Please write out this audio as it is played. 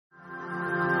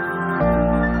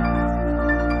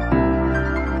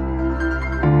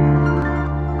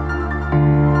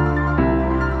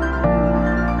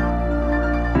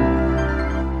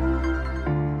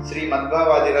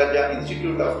Madhva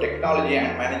Institute of Technology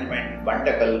and Management,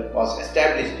 Bantakal, was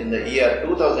established in the year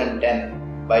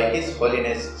 2010 by His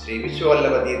Holiness Sri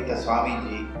Vishwavallabha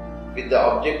Swamiji with the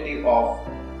objective of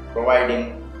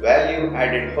providing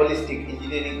value-added holistic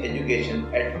engineering education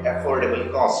at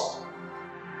affordable cost.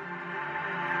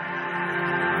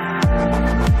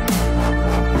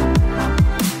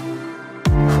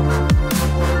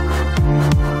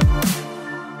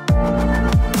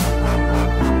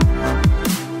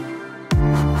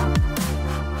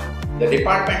 The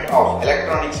Department of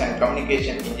Electronics and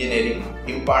Communication Engineering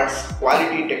imparts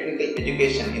quality technical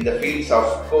education in the fields of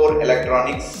core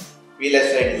electronics,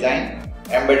 VLSI design,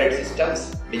 embedded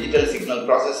systems, digital signal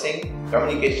processing,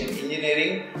 communication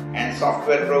engineering, and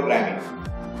software programming.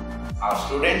 Our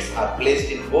students are placed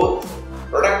in both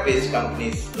product-based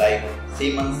companies like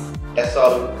Siemens,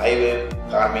 Dassault, iWave,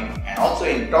 Carmick, and also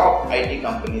in top IT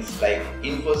companies like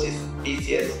Infosys,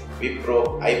 TCS,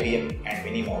 Wipro, IBM, and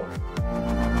many more.